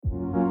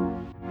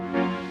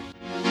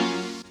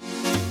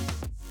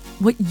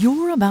What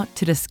you're about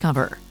to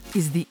discover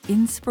is the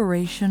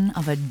inspiration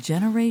of a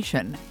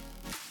generation.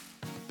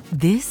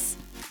 This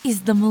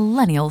is the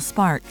Millennial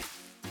Spark.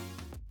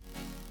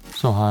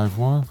 So hi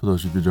everyone, for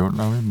those of you who don't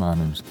know me, my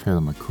name is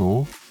Caleb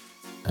McCool,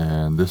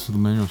 and this is the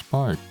Millennial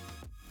Spark.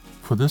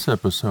 For this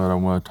episode, I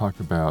want to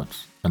talk about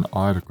an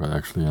article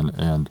actually,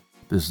 and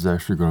this is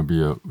actually going to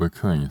be a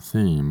recurring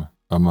theme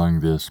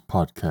among this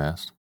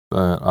podcast.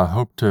 But I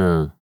hope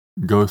to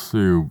go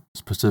through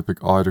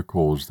specific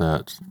articles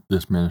that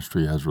this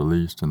ministry has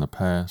released in the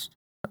past,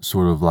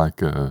 sort of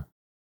like a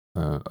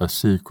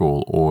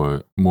sequel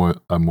or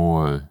a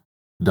more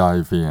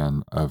dive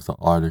in of the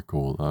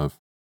article of,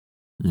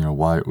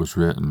 why it was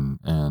written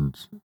and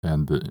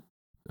the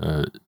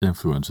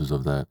influences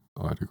of that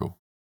article.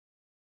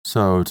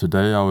 So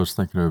today I was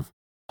thinking of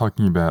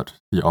talking about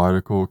the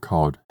article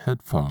called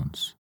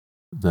Headphones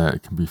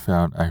that can be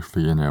found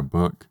actually in our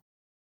book,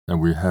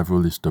 and we have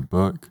released a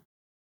book.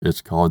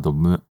 It's called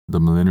The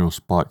Millennial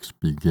Spark's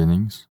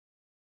Beginnings,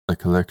 a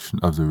collection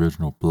of the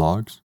original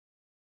blogs.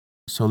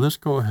 So let's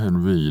go ahead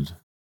and read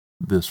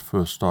this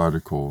first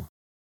article,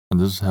 and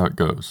this is how it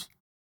goes.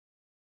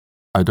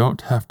 I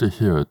don't have to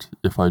hear it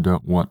if I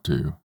don't want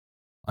to.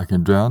 I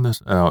can drown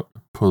this out,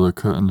 pull the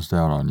curtains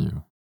down on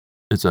you.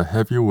 It's a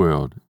heavy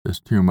world, it's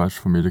too much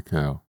for me to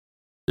carry.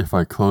 If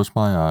I close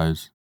my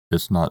eyes,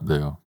 it's not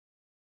there.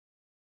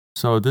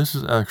 So this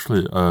is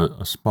actually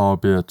a small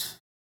bit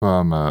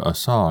from a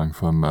song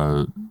from,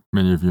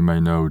 many of you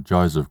may know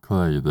Jars of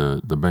Clay, the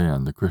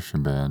band, the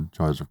Christian band,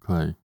 Jars of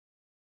Clay.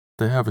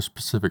 They have a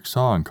specific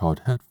song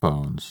called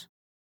Headphones.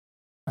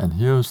 And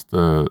here's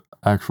the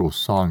actual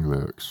song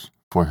lyrics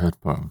for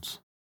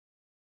Headphones.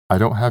 I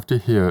don't have to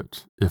hear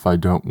it if I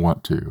don't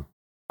want to.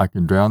 I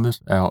can drown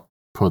this out,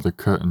 put the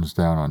curtains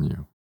down on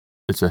you.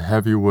 It's a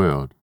heavy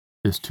world,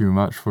 it's too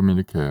much for me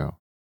to carry.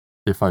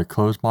 If I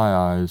close my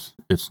eyes,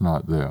 it's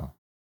not there.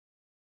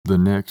 The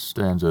next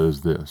stanza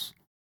is this.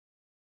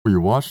 We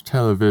watch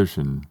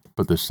television,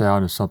 but the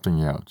sound is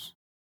something else.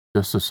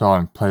 Just a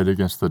song played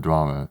against the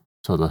drama,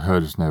 so the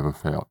hurt is never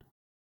felt.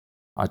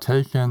 I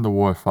take in the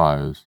war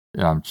fires,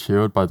 and I'm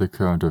chilled by the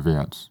current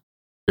events.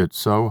 It's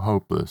so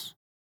hopeless,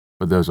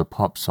 but there's a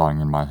pop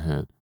song in my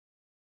head.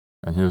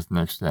 And here's the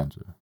next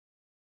stanza.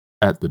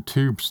 At the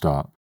tube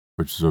stop,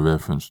 which is a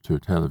reference to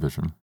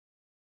television.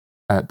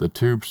 At the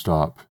tube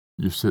stop,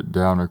 you sit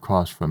down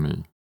across from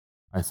me.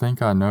 I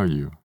think I know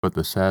you, but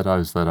the sad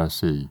eyes that I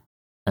see,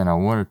 and I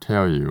want to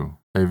tell you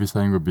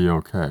everything would be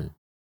okay,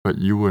 but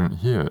you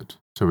wouldn't hear it,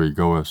 so we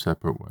go our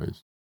separate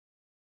ways.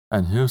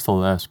 And here's the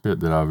last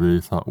bit that I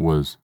really thought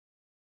was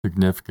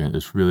significant.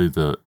 It's really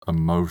the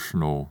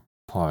emotional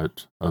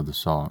part of the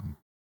song.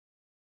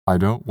 I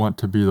don't want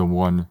to be the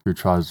one who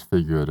tries to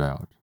figure it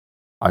out.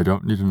 I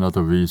don't need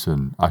another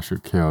reason I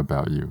should care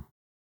about you.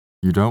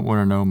 You don't want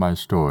to know my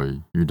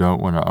story. You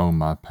don't want to own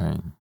my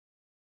pain.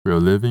 We are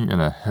living in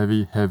a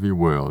heavy, heavy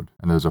world,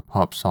 and there's a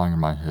pop song in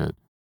my head.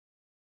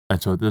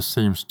 And so this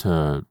seems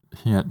to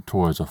hint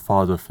towards a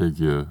father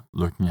figure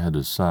looking at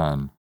his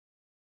son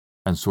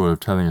and sort of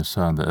telling his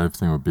son that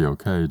everything will be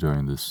okay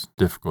during this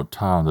difficult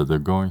time that they're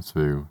going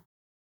through,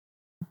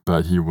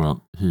 but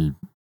he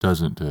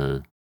doesn't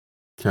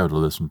care to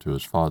listen to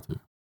his father.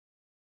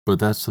 But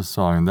that's the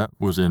song that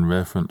was in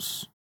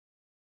reference.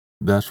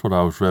 That's what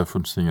I was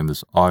referencing in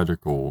this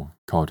article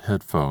called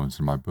Headphones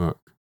in my book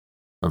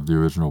of the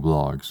original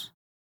blogs.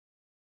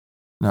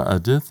 Now, I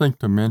did think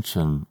to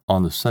mention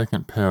on the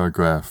second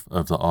paragraph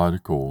of the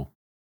article,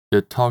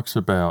 it talks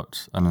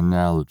about an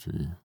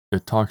analogy.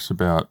 It talks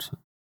about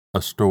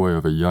a story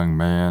of a young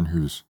man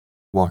who's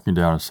walking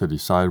down a city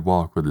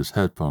sidewalk with his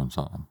headphones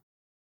on.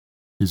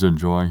 He's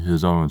enjoying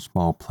his own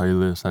small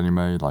playlist that he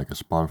made, like a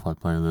Spotify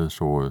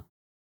playlist or,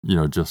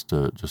 just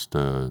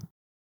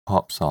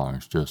pop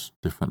songs, just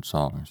different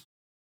songs.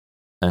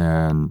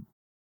 And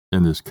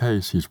in this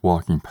case, he's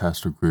walking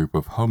past a group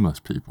of homeless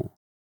people.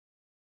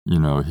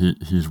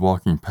 He's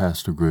walking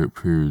past a group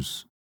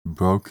who's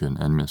broken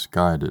and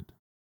misguided.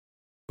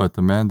 But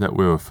the man that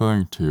we're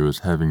referring to is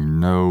having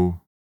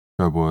no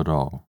trouble at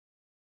all.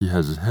 He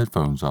has his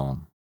headphones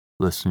on,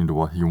 listening to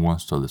what he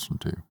wants to listen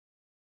to.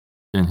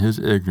 In his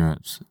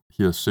ignorance,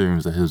 he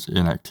assumes that his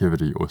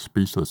inactivity or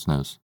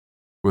speechlessness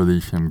will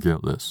leave him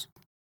guiltless.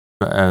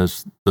 But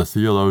as the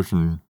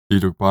theologian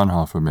Dietrich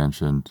Bonhoeffer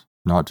mentioned,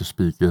 not to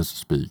speak is to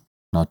speak,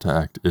 not to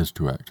act is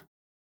to act.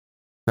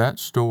 That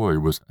story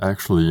was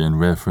actually in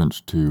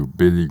reference to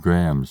Billy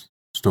Graham's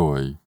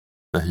story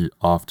that he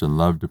often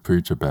loved to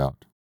preach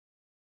about,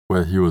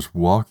 where he was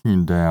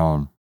walking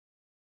down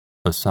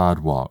a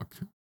sidewalk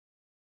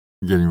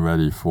getting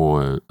ready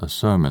for a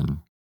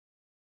sermon.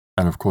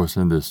 And of course,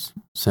 in this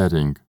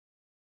setting,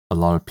 a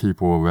lot of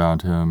people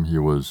around him. He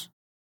was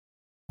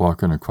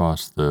walking in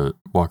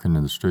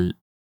the street.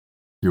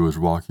 He was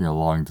walking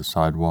along the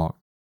sidewalk.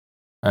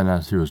 And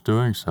as he was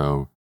doing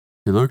so,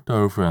 he looked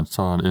over and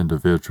saw an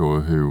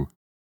individual who,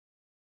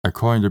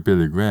 according to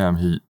Billy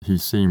Graham, he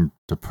seemed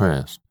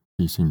depressed.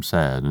 He seemed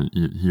sad. And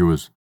he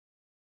was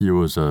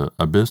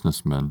a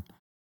businessman.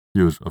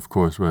 He was, of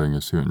course, wearing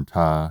a suit and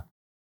tie.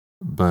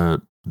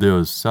 But there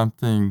was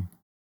something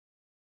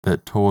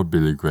that told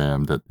Billy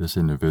Graham that this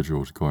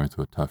individual was going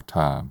through a tough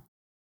time.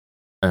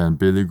 And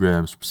Billy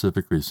Graham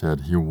specifically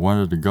said he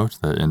wanted to go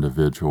to that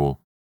individual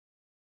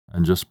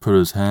and just put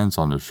his hands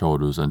on their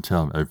shoulders and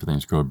tell him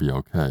everything's going to be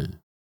okay.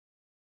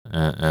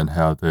 And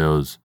how there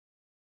was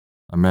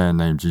a man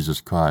named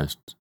Jesus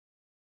Christ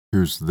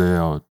who's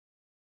there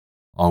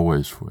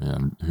always for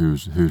him,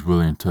 who's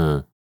willing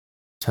to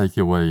take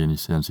away any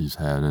sins he's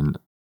had and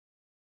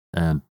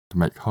to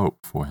make hope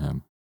for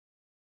him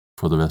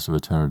for the rest of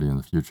eternity in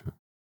the future.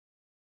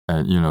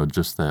 And,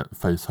 just that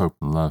faith, hope,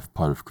 and love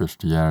part of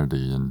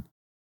Christianity.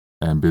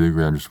 And Billy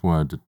Graham just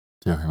wanted to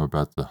tell him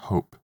about the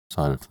hope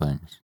side of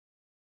things.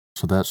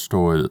 So that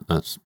story,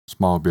 that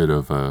small bit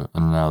of an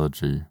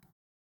analogy,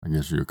 I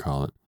guess you would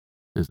call it,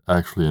 is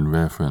actually in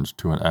reference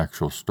to an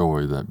actual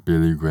story that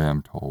Billy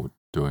Graham told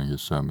during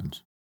his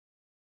sermons.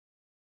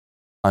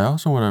 I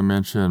also want to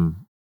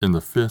mention in the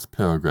 5th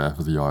paragraph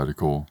of the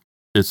article,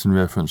 it's in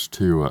reference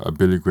to a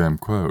Billy Graham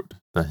quote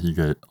that he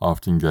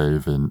often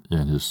gave in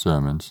his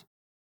sermons.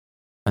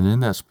 And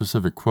in that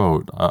specific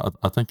quote,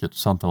 I think it's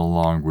something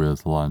along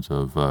with the lines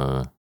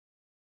of,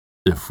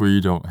 if we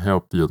don't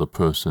help the other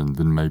person,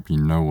 then maybe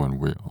no one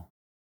will.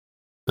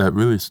 That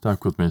really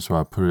stuck with me, so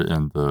I put it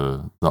in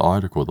the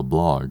article, the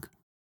blog.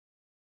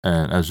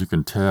 And as you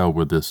can tell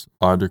with this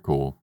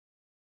article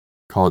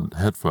called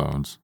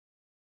Headphones,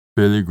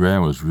 Billy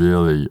Graham was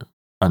really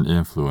an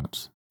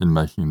influence in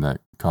making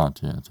that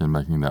content, in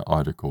making that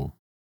article,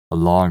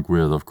 along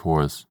with, of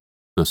course,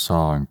 the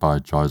song by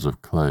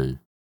Joseph Clay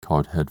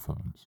called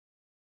Headphones.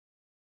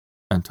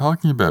 And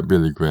talking about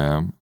Billy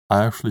Graham,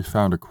 I actually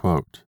found a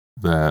quote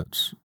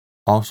that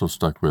also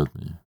stuck with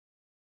me.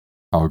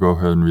 I'll go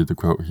ahead and read the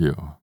quote here.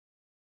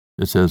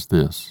 It says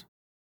this: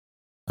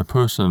 a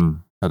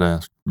person had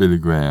asked Billy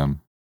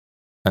Graham,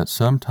 "At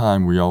some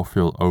time we all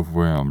feel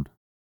overwhelmed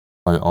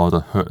by all the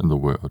hurt in the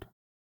world.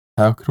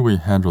 How could we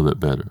handle it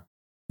better?"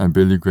 And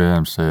Billy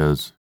Graham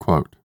says,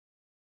 quote,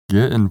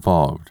 "Get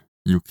involved.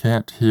 You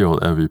can't heal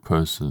every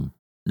person.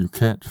 You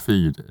can't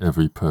feed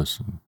every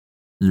person.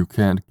 You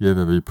can't give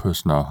every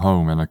person a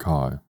home and a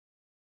car.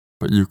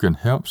 But you can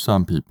help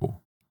some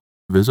people.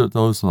 Visit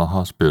those in the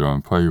hospital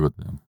and pray with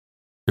them.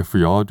 If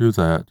we all do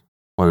that,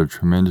 what a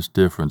tremendous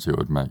difference it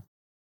would make."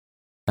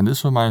 And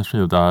this reminds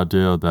me of the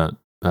idea that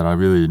I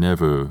really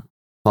never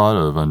thought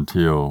of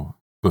until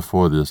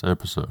before this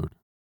episode,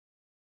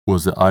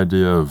 was the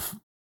idea of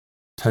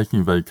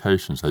taking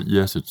vacations. That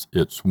yes,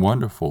 it's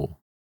wonderful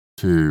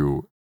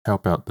to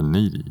help out the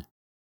needy,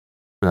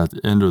 but at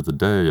the end of the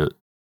day,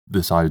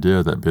 this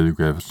idea that Billy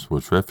Graham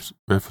was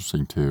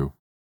referencing to,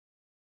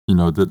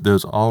 that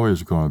there's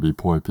always going to be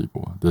poor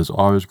people. There's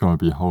always going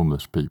to be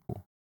homeless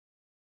people,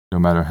 no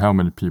matter how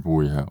many people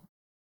we help.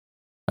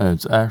 And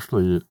it's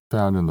actually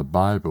found in the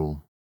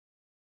Bible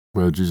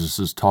where Jesus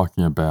is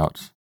talking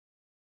about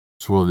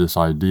sort of this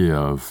idea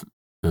of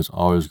there's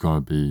always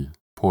going to be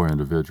poor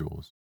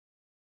individuals.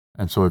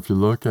 And so if you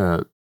look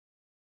at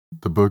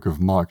the book of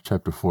Mark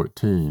chapter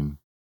 14,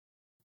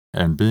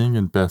 "And being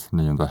in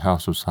Bethany in the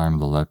house of Simon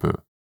the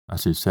leper,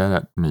 as he sat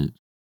at meat,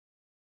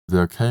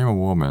 there came a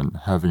woman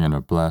having an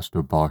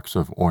alabaster box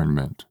of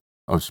ointment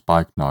of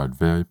spikenard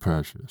very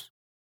precious,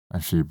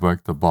 and she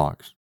broke the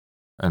box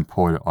and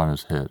poured it on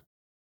his head.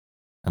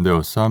 And there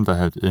were some that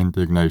had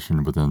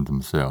indignation within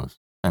themselves,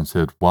 and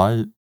said,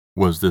 Why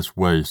was this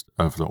waste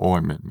of the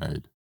ointment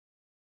made?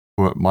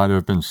 For it might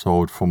have been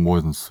sold for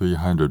more than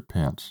 300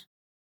 pence,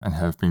 and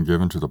have been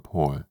given to the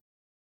poor.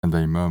 And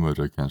they murmured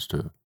against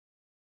her.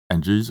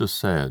 And Jesus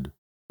said,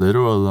 Let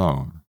her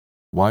alone.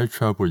 Why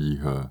trouble ye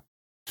her?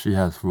 She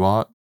hath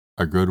wrought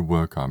a good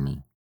work on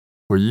me.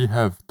 For ye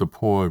have the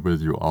poor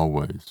with you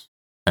always,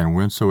 and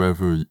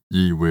whensoever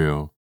ye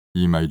will,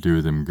 ye may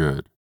do them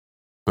good.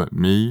 But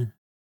me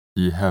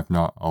ye have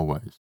not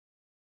always.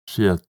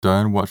 She hath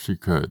done what she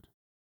could.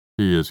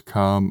 She is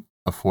come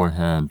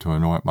aforehand to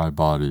anoint my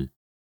body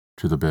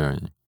to the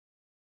burying."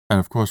 And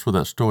of course, with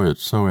that story,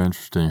 it's so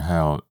interesting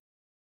how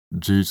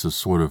Jesus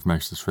sort of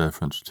makes this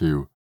reference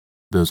to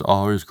there's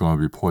always going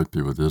to be poor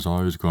people. There's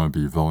always going to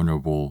be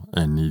vulnerable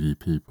and needy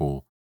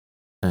people,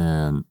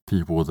 and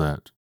people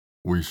that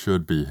we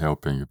should be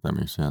helping, if that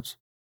makes sense.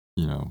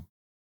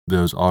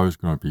 There's always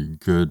going to be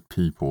good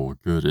people,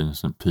 good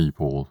innocent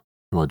people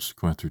who are just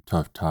going through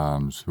tough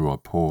times, who are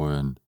poor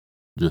and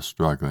just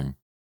struggling.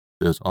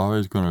 There's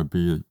always going to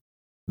be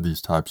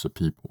these types of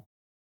people.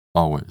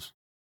 Always.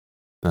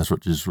 That's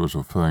what Jesus was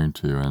referring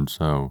to. And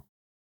so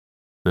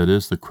that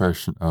is the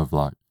question of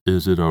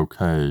is it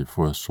okay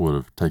for us sort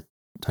of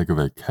take a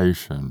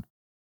vacation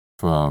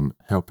from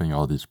helping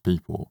all these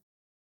people?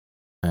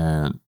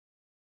 And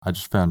I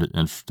just found it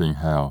interesting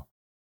how,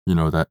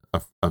 that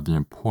of the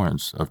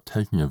importance of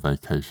taking a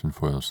vacation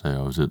for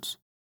ourselves.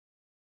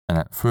 And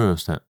at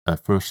first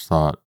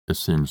thought, it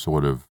seems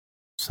sort of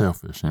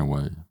selfish in a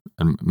way.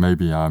 And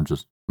maybe I'm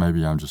just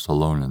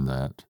alone in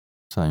that,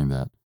 saying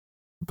that.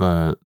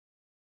 But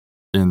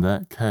in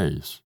that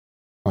case,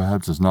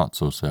 perhaps it's not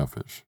so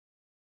selfish.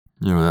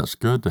 That's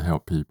good to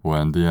help people,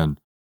 and then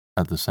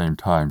at the same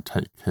time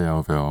take care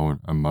of our own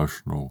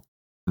emotional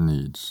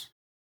needs.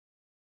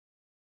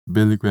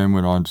 Billy Graham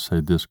went on to say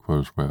this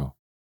quote as well.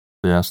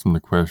 They asked him the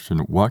question,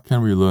 what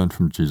can we learn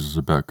from Jesus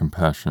about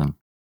compassion?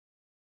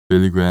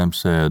 Billy Graham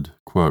said,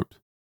 quote,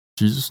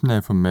 Jesus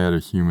never met a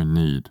human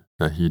need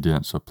that he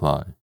didn't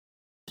supply.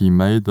 He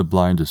made the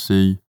blind to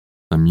see,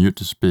 the mute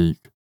to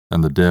speak,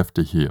 and the deaf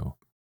to heal.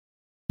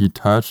 He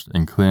touched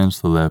and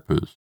cleansed the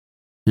lepers.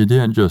 He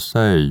didn't just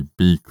say,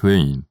 be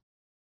clean.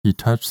 He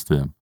touched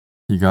them.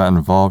 He got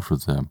involved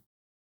with them.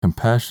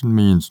 Compassion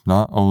means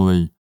not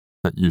only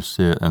that you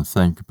sit and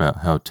think about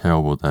how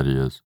terrible that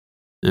is,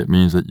 it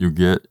means that you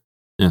get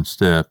in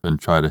step and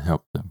try to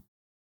help them.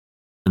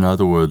 In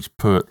other words,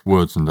 put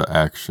words into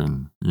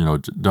action.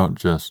 Don't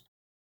just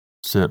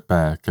sit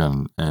back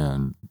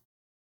and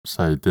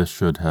say this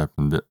should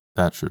happen,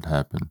 that should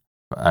happen,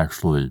 but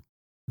actually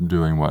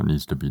doing what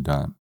needs to be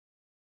done.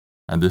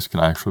 And this can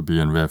actually be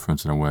in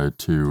reference in a way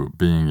to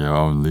being your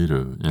own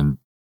leader in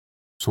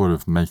sort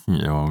of making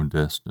your own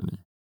destiny.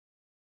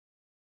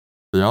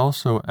 They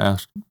also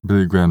asked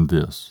Billy Graham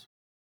this,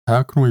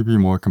 how can we be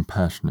more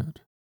compassionate?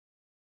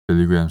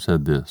 Billy Graham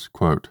said this,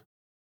 quote,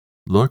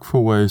 look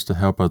for ways to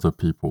help other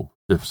people.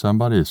 If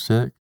somebody is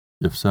sick,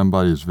 if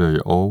somebody is very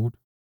old,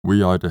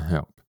 we are to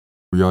help.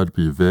 We are to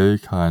be very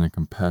kind and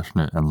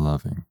compassionate and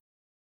loving.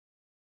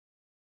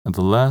 And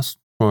the last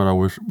quote I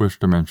wish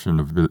to mention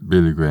of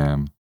Billy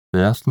Graham,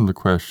 they asked him the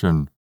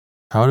question,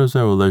 how does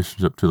our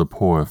relationship to the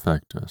poor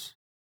affect us?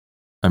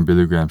 And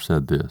Billy Graham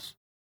said this,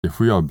 if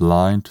we are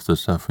blind to the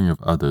suffering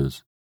of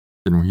others,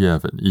 then we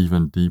have an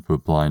even deeper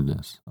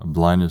blindness, a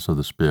blindness of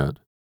the spirit.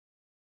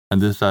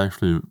 And this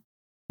actually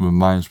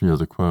reminds me of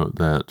the quote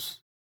that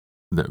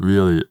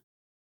really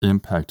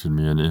impacted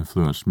me and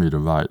influenced me to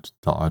write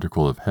the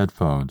article of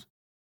Headphones,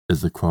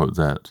 is the quote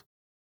that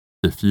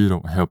if you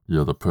don't help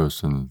the other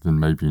person, then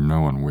maybe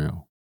no one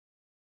will.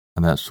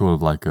 And that's sort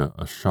of like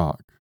a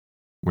shock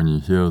when you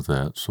hear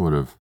that, sort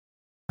of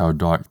how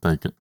dark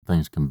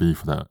things can be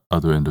for that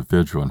other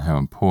individual and how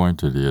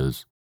important it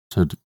is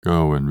to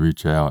go and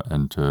reach out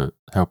and to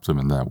help them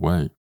in that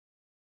way.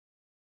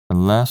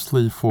 And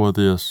lastly, for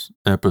this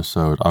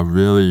episode,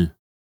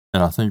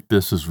 I think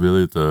this is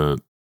really the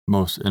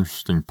most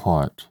interesting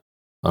part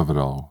of it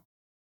all.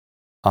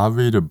 I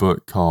read a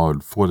book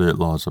called 48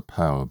 Laws of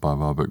Power by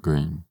Robert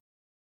Greene.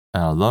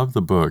 And I love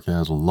the book. It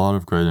has a lot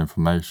of great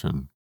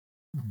information.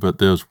 But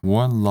there's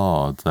one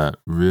law that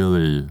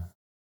really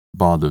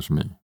bothers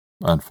me,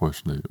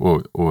 unfortunately,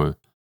 or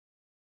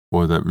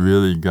that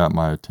really got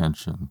my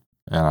attention.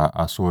 And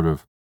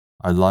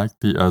I like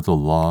the other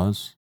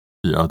laws,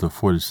 the other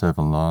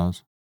 47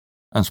 laws,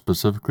 and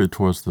specifically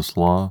towards this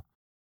law,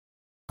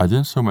 I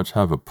didn't so much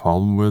have a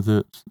problem with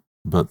it,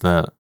 but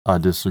that I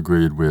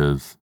disagreed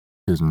with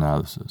his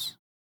analysis.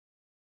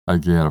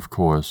 Again, of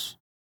course,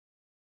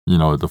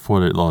 the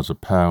 48 Laws of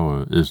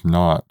Power is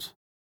not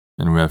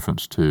in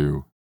reference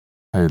to,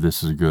 hey,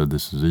 this is good,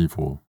 this is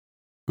evil.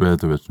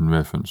 Rather, it's in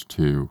reference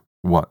to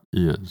what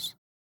is.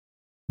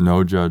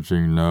 No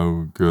judging,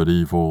 no good,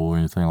 evil,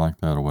 anything like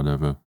that or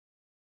whatever.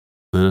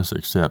 Let us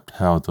accept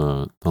how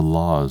the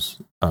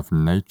laws of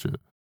nature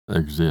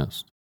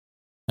exist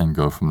and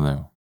go from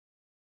there.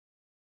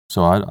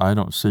 So I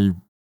don't see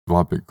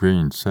Robert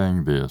Greene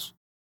saying this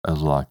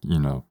as like,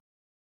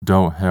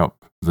 don't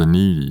help the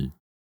needy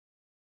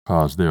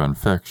because they're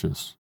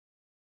infectious.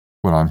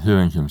 What I'm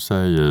hearing him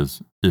say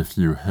is, if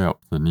you help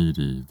the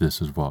needy,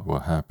 this is what will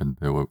happen.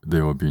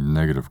 There will be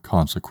negative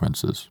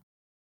consequences.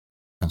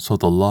 And so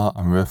the law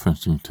I'm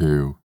referencing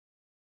to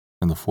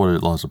in the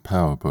 48 Laws of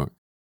Power book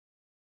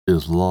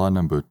is law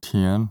number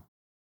 10,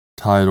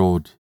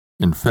 titled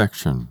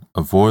Infection,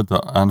 Avoid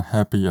the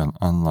Unhappy and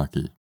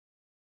Unlucky.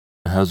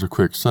 It has a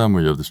quick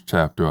summary of this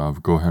chapter. I'll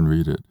go ahead and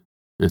read it.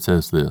 It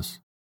says this,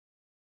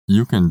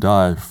 you can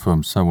die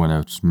from someone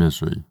else's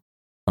misery.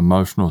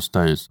 Emotional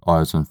states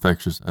are as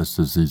infectious as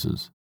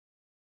diseases.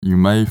 You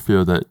may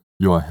feel that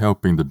you are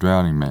helping the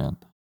drowning man,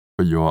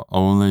 but you are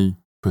only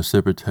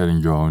precipitating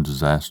your own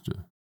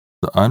disaster.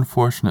 The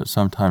unfortunate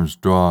sometimes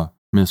draw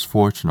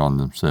misfortune on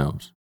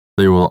themselves.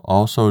 They will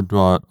also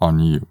draw it on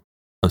you.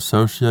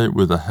 Associate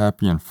with the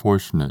happy and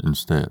fortunate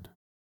instead.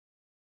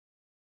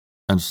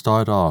 And to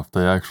start off,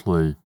 they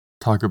actually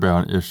talk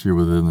about an issue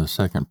within the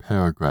second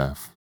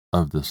paragraph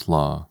of this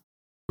law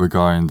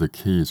regarding the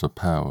keys of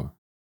power.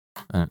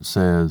 And it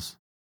says,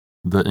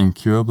 the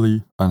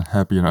incurably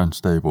unhappy and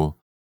unstable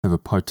have a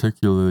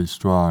particularly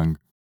strong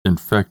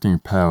infecting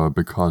power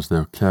because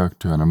their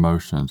character and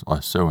emotions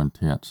are so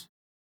intense.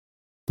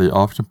 They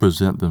often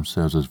present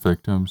themselves as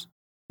victims,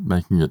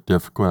 making it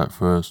difficult at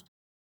first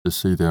to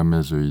see their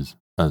miseries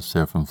as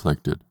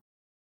self-inflicted.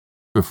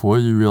 Before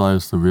you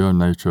realize the real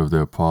nature of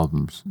their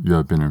problems, you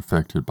have been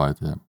infected by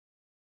them.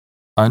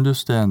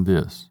 Understand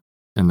this.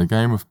 In the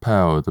game of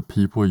power, the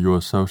people you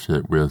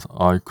associate with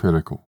are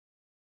critical.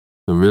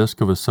 The risk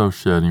of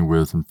associating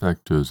with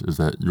infectors is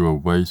that you will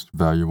waste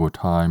valuable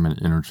time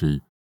and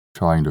energy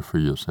trying to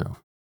free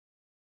yourself.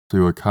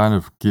 Through a kind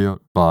of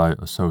guilt by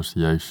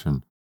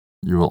association,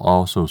 you will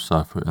also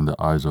suffer in the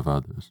eyes of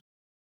others.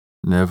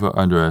 never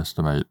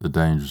underestimate the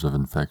dangers of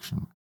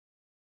infection.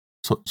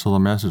 So the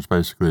message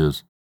basically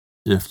is,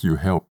 if you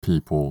help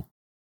people,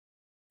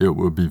 it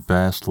will be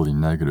vastly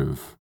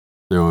negative.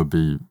 There will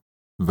be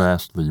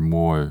vastly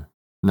more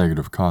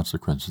negative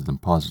consequences than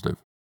positive.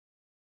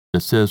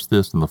 It says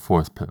this in the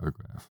 4th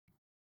paragraph.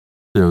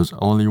 There is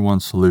only one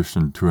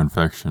solution to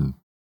infection,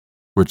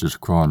 which is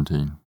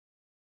quarantine.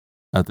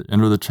 At the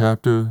end of the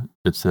chapter,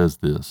 it says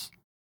this.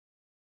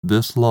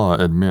 This law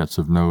admits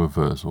of no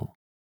reversal.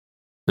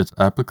 Its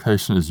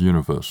application is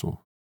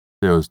universal.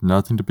 There is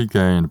nothing to be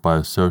gained by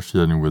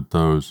associating with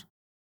those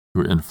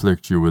who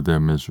inflict you with their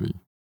misery.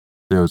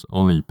 There is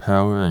only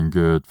power and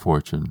good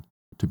fortune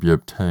to be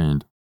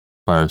obtained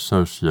by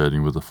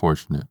associating with the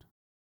fortunate.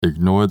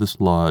 Ignore this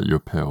law at your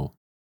peril.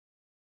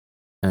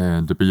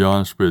 And to be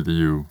honest with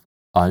you,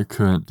 I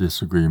couldn't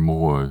disagree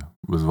more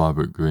with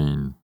Robert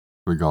Greene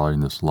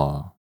regarding this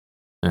law.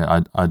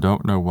 And I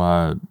don't know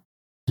why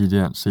he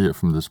didn't see it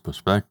from this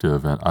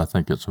perspective, and I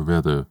think it's a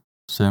rather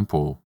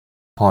simple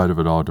part of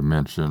it all to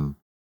mention,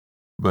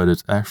 but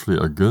it's actually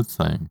a good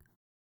thing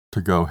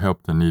to go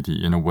help the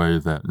needy in a way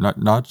that,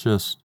 not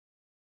just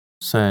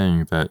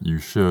saying that you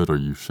should or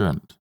you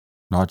shouldn't,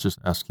 not just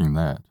asking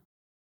that,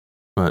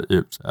 but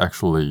it's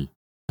actually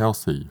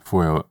healthy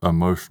for our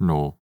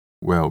emotional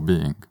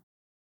well-being.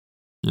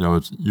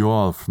 You're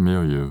all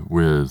familiar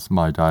with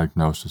my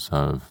diagnosis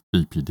of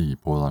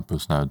BPD, borderline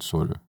personality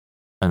disorder.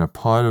 And a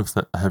part of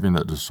having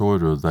that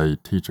disorder, they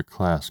teach a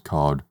class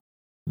called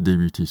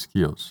DBT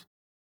skills,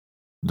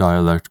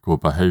 dialectical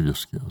behavior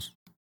skills.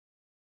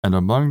 And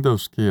among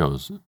those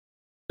skills,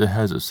 it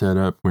has it set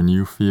up when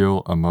you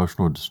feel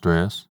emotional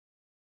distress,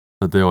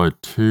 that there are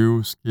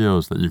 2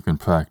 skills that you can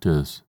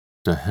practice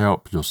to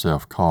help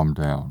yourself calm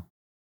down.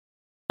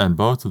 And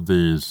both of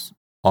these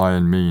are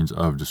in means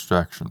of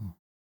distraction.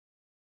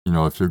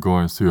 If you're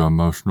going through an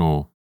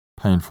emotional,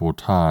 painful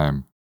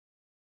time,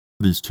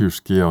 these 2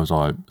 skills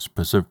are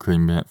specifically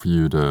meant for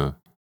you to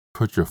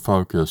put your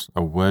focus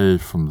away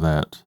from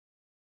that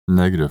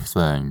negative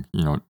thing,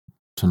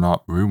 to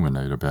not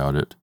ruminate about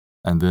it,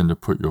 and then to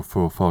put your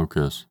full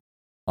focus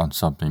on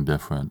something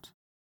different.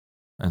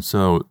 And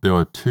so there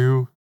are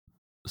 2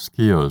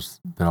 skills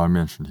that I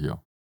mentioned here.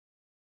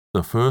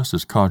 The first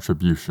is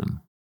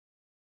contribution.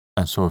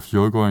 And so if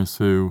you're going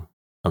through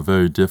a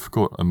very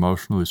difficult,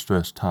 emotionally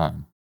stressed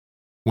time,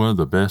 one of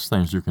the best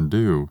things you can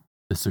do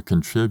is to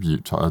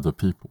contribute to other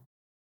people,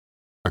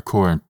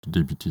 according to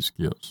DBT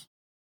skills.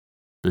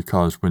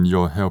 Because when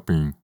you're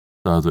helping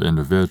the other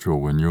individual,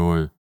 when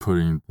you're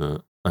putting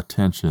the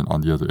attention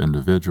on the other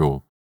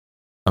individual,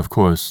 of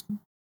course,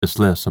 it's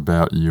less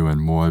about you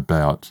and more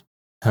about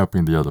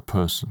helping the other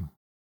person.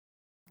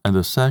 And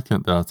the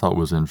second that I thought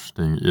was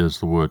interesting is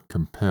the word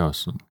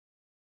comparison.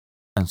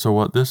 And so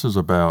what this is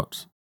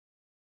about,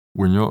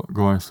 when you're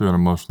going through an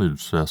emotionally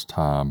distressed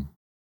time,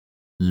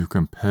 you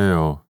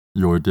compare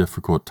your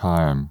difficult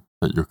time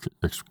that you're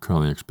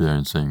currently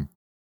experiencing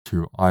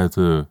to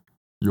either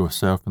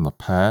yourself in the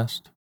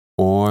past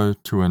or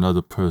to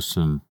another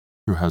person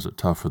who has it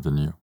tougher than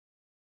you.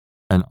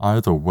 And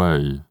either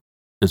way,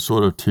 it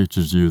sort of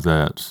teaches you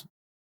that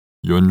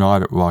you're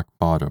not at rock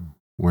bottom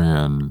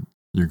when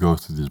you go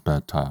through these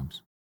bad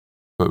times,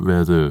 but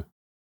rather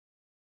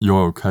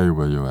you're okay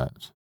where you're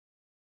at.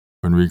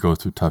 When we go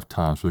through tough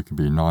times, we can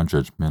be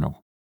non-judgmental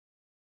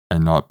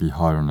and not be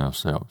hard on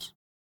ourselves,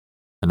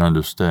 and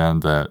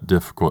understand that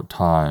difficult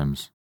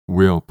times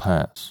will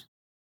pass,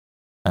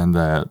 and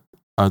that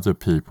other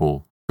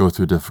people go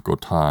through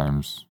difficult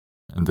times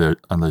and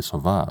they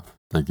survive,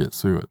 they get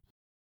through it.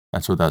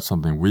 And so that's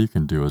something we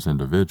can do as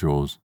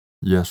individuals.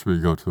 Yes, we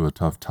go through a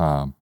tough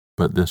time,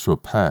 but this will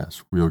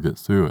pass, we'll get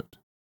through it,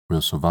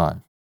 we'll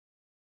survive.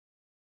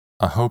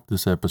 I hope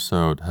this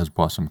episode has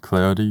brought some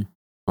clarity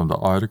from the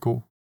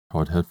article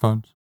called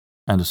Headphones.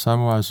 And to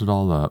summarize it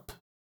all up,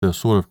 there's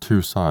sort of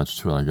 2 sides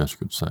to it, I guess you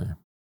could say.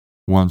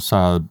 One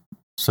side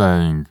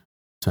saying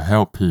to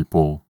help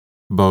people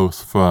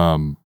both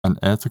from an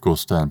ethical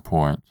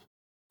standpoint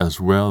as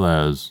well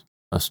as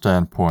a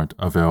standpoint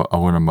of our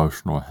own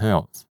emotional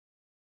health,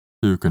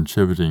 through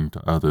contributing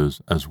to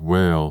others as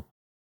well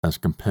as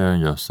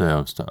comparing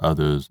ourselves to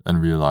others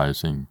and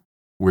realizing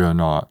we are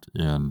not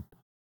in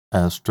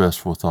as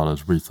stressful thought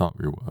as we thought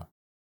we were,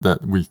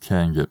 that we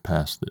can get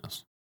past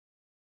this.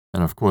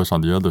 And of course,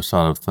 on the other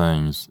side of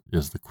things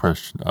is the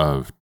question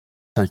of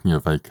taking a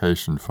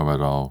vacation from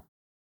it all,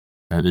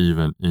 and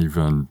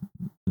even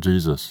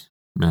Jesus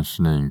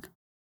mentioning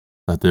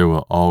that there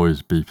will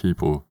always be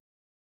people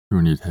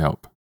who need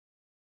help.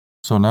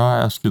 So now I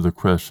ask you the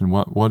question,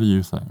 what do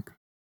you think?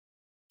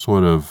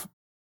 Sort of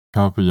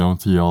come up with your own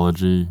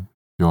theology,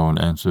 your own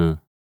answer.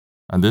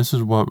 And this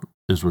is what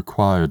is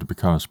required to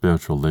become a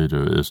spiritual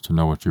leader, is to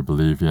know what you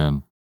believe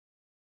in,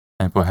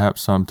 and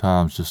perhaps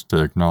sometimes just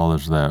to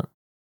acknowledge that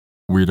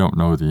we don't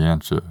know the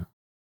answer,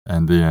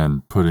 and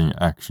then putting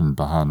action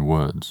behind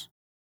words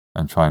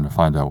and trying to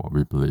find out what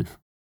we believe.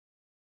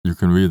 You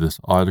can read this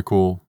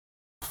article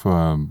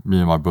from me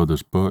and my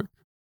brother's book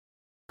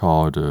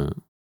called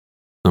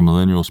The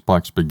Millennial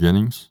Spark's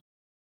Beginnings.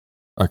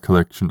 a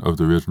collection of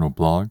the original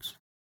blogs,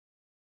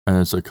 and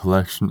it's a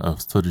collection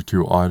of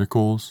 32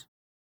 articles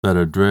that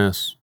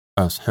address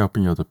us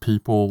helping other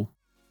people,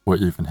 or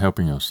even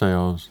helping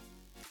ourselves,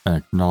 and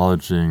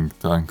acknowledging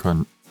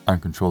the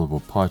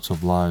uncontrollable parts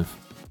of life,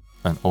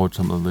 and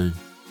ultimately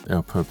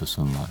our purpose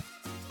in life.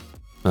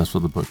 That's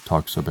what the book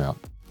talks about.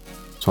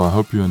 So I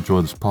hope you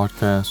enjoy this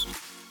podcast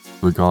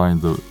regarding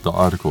the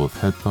article of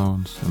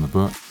headphones in the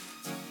book.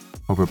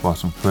 Hope it brought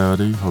some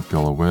clarity. Hope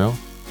y'all are well.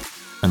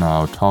 And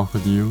I'll talk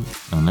with you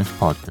in the next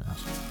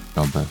podcast.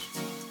 God bless.